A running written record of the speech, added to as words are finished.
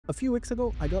A few weeks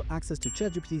ago, I got access to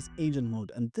ChatGPT's agent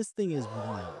mode, and this thing is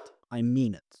wild. I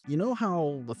mean it. You know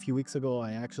how a few weeks ago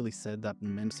I actually said that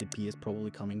MCP is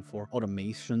probably coming for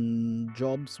automation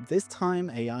jobs? This time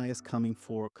AI is coming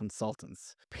for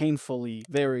consultants. Painfully,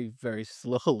 very, very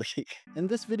slowly. In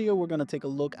this video, we're gonna take a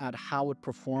look at how it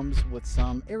performs with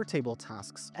some Airtable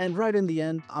tasks. And right in the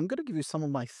end, I'm gonna give you some of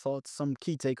my thoughts, some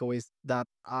key takeaways that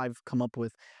I've come up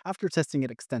with after testing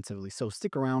it extensively. So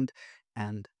stick around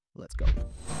and let's go.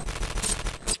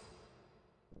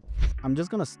 I'm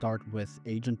just gonna start with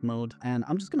agent mode, and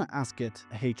I'm just gonna ask it,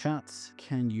 hey chat,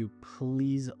 can you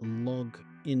please log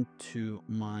into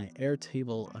my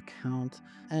Airtable account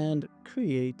and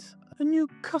create a new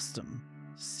custom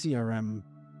CRM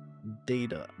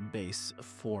database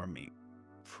for me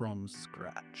from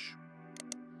scratch.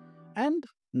 And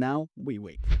now we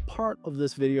wait. Part of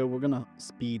this video, we're gonna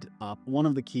speed up. One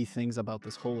of the key things about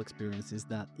this whole experience is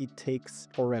that it takes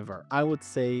forever. I would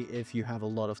say if you have a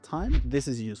lot of time, this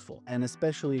is useful. And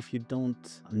especially if you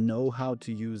don't know how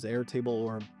to use Airtable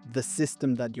or the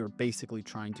system that you're basically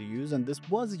trying to use. And this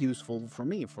was useful for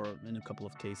me in a couple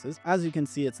of cases. As you can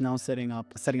see, it's now setting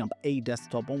up a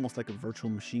desktop, almost like a virtual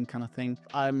machine kind of thing.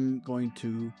 I'm going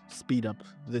to speed up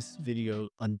this video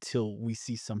until we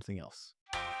see something else.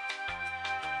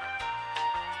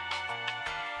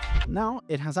 Now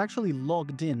it has actually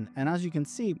logged in, and as you can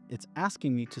see, it's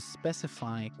asking me to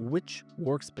specify which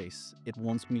workspace it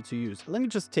wants me to use. Let me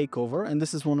just take over, and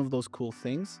this is one of those cool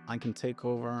things. I can take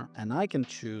over and I can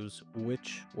choose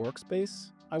which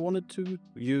workspace I wanted to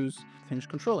use. Finish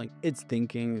controlling. It's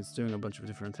thinking, it's doing a bunch of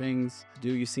different things.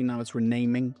 Do you see now it's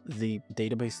renaming the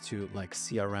database to like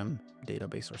CRM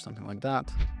database or something like that.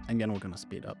 Again, we're gonna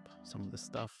speed up some of this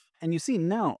stuff. And you see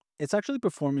now, it's actually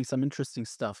performing some interesting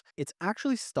stuff. It's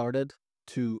actually started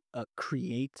to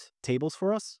create tables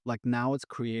for us. Like now it's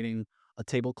creating a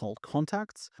table called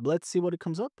contacts. Let's see what it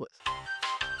comes up with.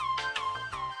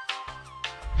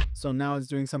 So now it's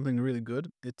doing something really good.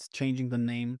 It's changing the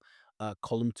name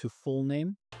column to full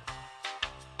name.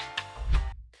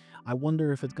 I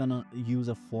wonder if it's gonna use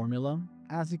a formula.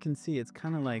 As you can see, it's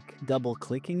kind of like double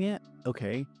clicking it.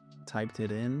 Okay. Typed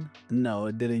it in. No,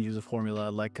 it didn't use a formula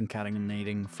like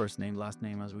concatenating first name, last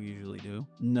name as we usually do.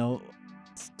 No,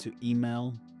 it's to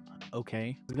email.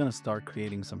 Okay. We're gonna start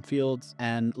creating some fields,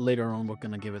 and later on we're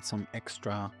gonna give it some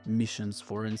extra missions,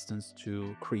 for instance,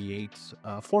 to create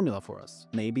a formula for us.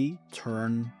 Maybe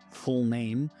turn full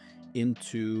name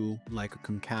into like a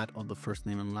concat of the first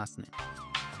name and last name.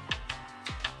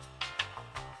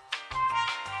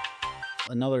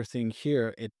 Another thing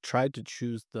here, it tried to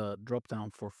choose the drop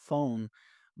down for phone,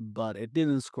 but it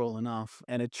didn't scroll enough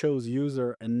and it chose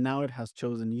user, and now it has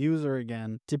chosen user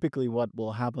again. Typically what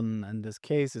will happen in this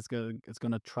case is it's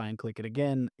gonna try and click it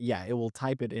again. Yeah, it will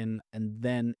type it in and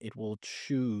then it will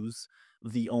choose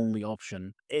the only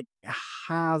option. It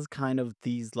has kind of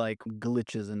these like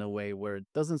glitches in a way where it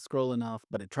doesn't scroll enough,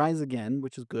 but it tries again,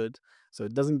 which is good. So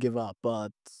it doesn't give up,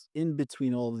 but in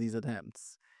between all of these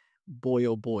attempts, boy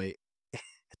oh boy,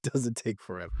 it doesn't take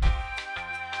forever.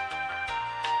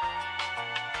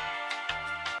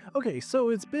 Okay, so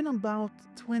it's been about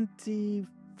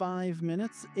 25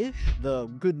 minutes-ish. The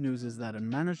good news is that it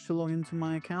managed to log into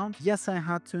my account. Yes, I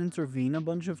had to intervene a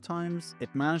bunch of times.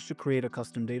 It managed to create a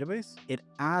custom database. It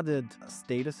added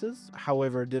statuses,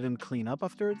 however, it didn't clean up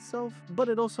after itself, but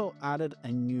it also added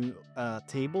a new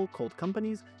table called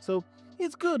companies. So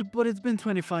it's good, but it's been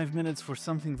 25 minutes for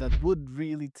something that would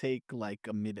really take like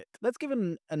a minute. Let's give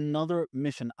it another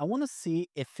mission. I want to see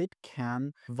if it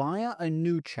can, via a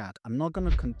new chat. I'm not going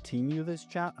to continue this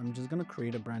chat. I'm just going to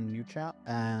create a brand new chat,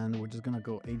 and we're just going to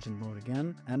go agent mode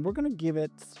again. And we're going to give it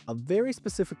a very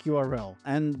specific URL.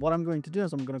 And what I'm going to do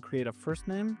is I'm going to create a first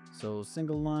name. So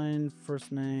single line,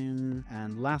 first name,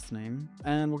 and last name.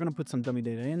 And we're going to put some dummy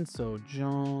data in. So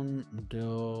John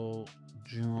Doe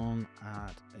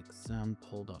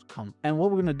John@example.com. And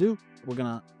what we're gonna do, we're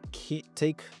gonna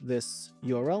take this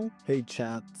URL. Hey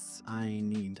chats, I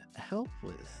need help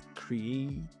with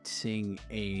creating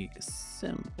a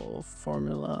simple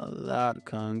formula that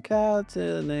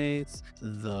concatenates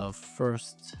the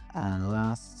first and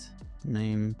last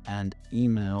name and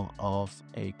email of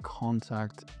a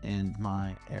contact in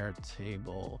my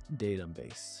Airtable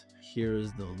database.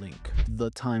 Here's the link.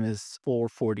 The time is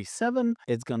 4:47.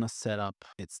 It's gonna set up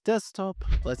its desktop.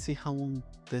 Let's see how long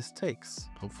this takes.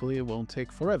 Hopefully it won't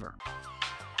take forever.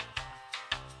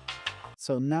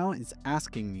 So now it's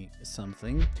asking me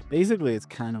something. Basically, it's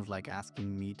kind of like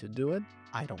asking me to do it.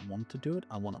 I don't want to do it.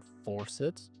 I want to force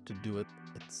it to do it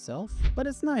itself. But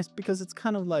it's nice because it's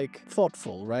kind of like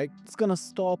thoughtful, right? It's gonna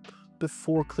stop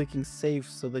before clicking save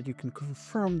so that you can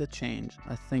confirm the change.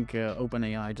 I think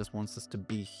OpenAI just wants us to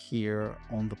be here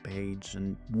on the page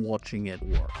and watching it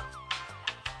work.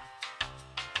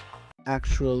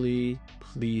 Actually,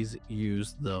 please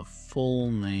use the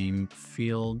full name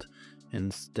field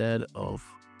instead of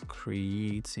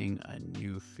creating a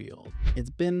new field.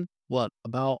 It's been, what,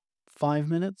 about 5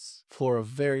 minutes for a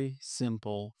very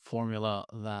simple formula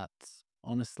that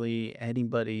honestly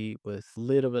anybody with a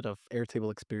little bit of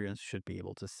Airtable experience should be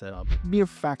able to set up. The mere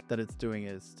fact that it's doing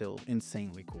it is still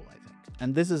insanely cool, I think.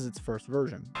 And this is its first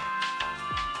version.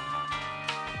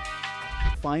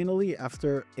 Finally,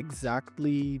 after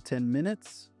exactly 10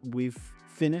 minutes, we've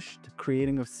finished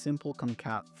creating a simple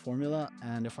concat formula.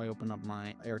 And if I open up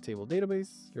my Airtable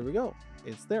database, here we go.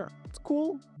 It's there. It's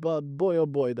cool, but boy, oh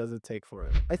boy, does it take for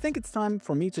it. I think it's time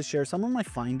for me to share some of my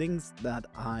findings that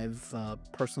I've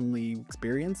personally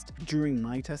experienced during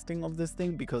my testing of this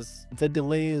thing, because the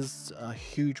delay is a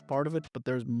huge part of it, but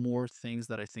there's more things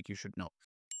that I think you should know.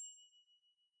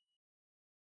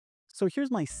 So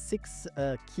here's my 6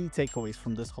 key takeaways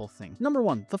from this whole thing. Number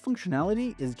 1, the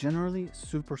functionality is generally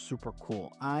super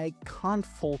cool. I can't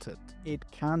fault it. It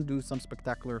can do some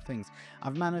spectacular things.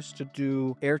 I've managed to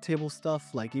do Airtable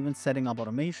stuff, like even setting up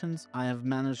automations. I have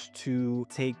managed to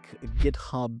take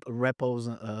GitHub repos,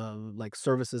 like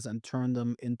services, and turn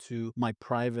them into my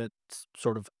private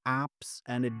sort of apps,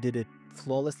 and it did it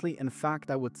flawlessly. In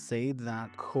fact, I would say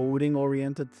that coding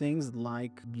oriented things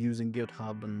like using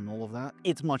GitHub and all of that,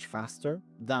 it's much faster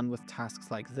than with tasks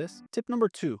like this. Tip number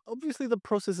 2, obviously the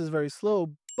process is very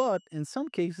slow, but in some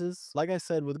cases, like I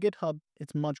said, with GitHub,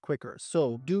 it's much quicker.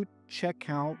 So do check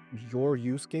out your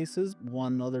use cases.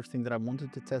 One other thing that I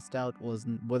wanted to test out was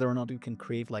whether or not you can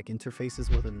create like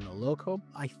interfaces within a loco.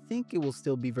 I think it will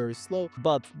still be very slow,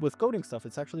 but with coding stuff,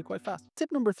 it's actually quite fast. Tip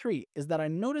number 3 is that I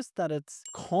noticed that it's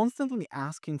constantly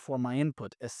asking for my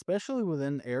input, especially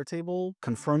within Airtable.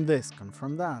 Confirm this,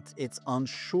 confirm that. It's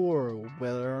unsure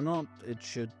whether or not it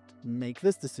should make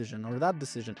this decision or that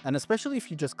decision. And especially if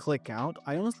you just click out,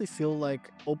 I honestly feel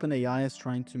like OpenAI is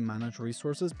trying to manage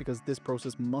resources, because this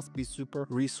process must be super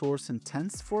resource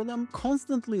intense for them,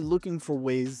 constantly looking for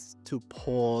ways to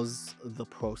pause the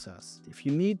process. If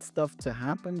you need stuff to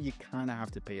happen, you kind of have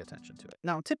to pay attention to it.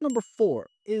 Now, tip number 4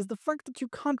 is the fact that you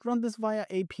can't run this via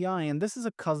API, and this is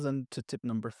a cousin to tip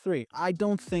number 3. I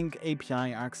don't think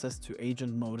API access to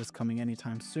agent mode is coming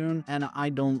anytime soon, and I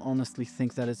don't honestly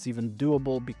think that it's even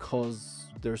doable, because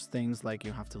there's things like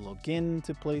you have to log in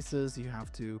to places, you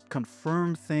have to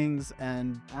confirm things,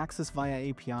 and access via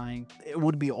API. It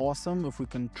would be awesome if we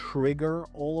can trigger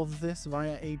all of this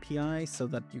via API so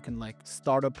that you can like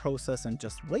start a process and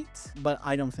just wait, but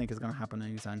I don't think it's gonna happen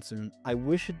anytime soon. I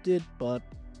wish it did, but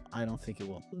I don't think it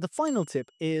will. The final tip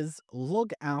is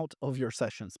log out of your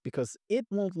sessions, because it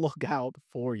won't log out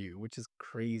for you, which is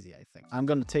crazy, I think. I'm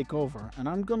gonna take over and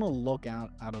I'm gonna log out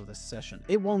of this session.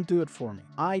 It won't do it for me.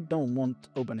 I don't want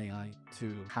OpenAI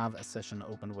to have a session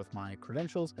open with my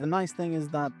credentials. The nice thing is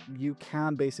that you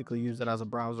can basically use it as a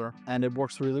browser, and it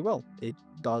works really well. It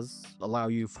does allow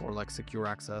you for like secure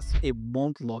access. It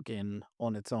won't log in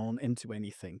on its own into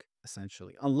anything,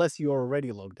 essentially, unless you're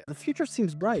already logged in. The future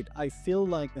seems bright. I feel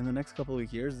like in the next couple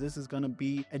of years, this is going to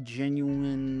be a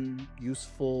genuine,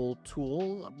 useful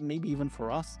tool, maybe even for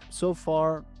us. So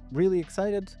far, really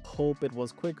excited. Hope it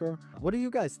was quicker. What do you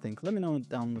guys think? Let me know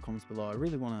down in the comments below. I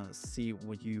really want to see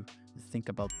what you think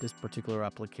about this particular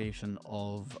application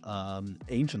of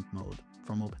agent mode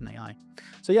from OpenAI.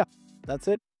 So yeah, that's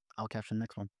it. I'll catch you in the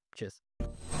next one. Cheers.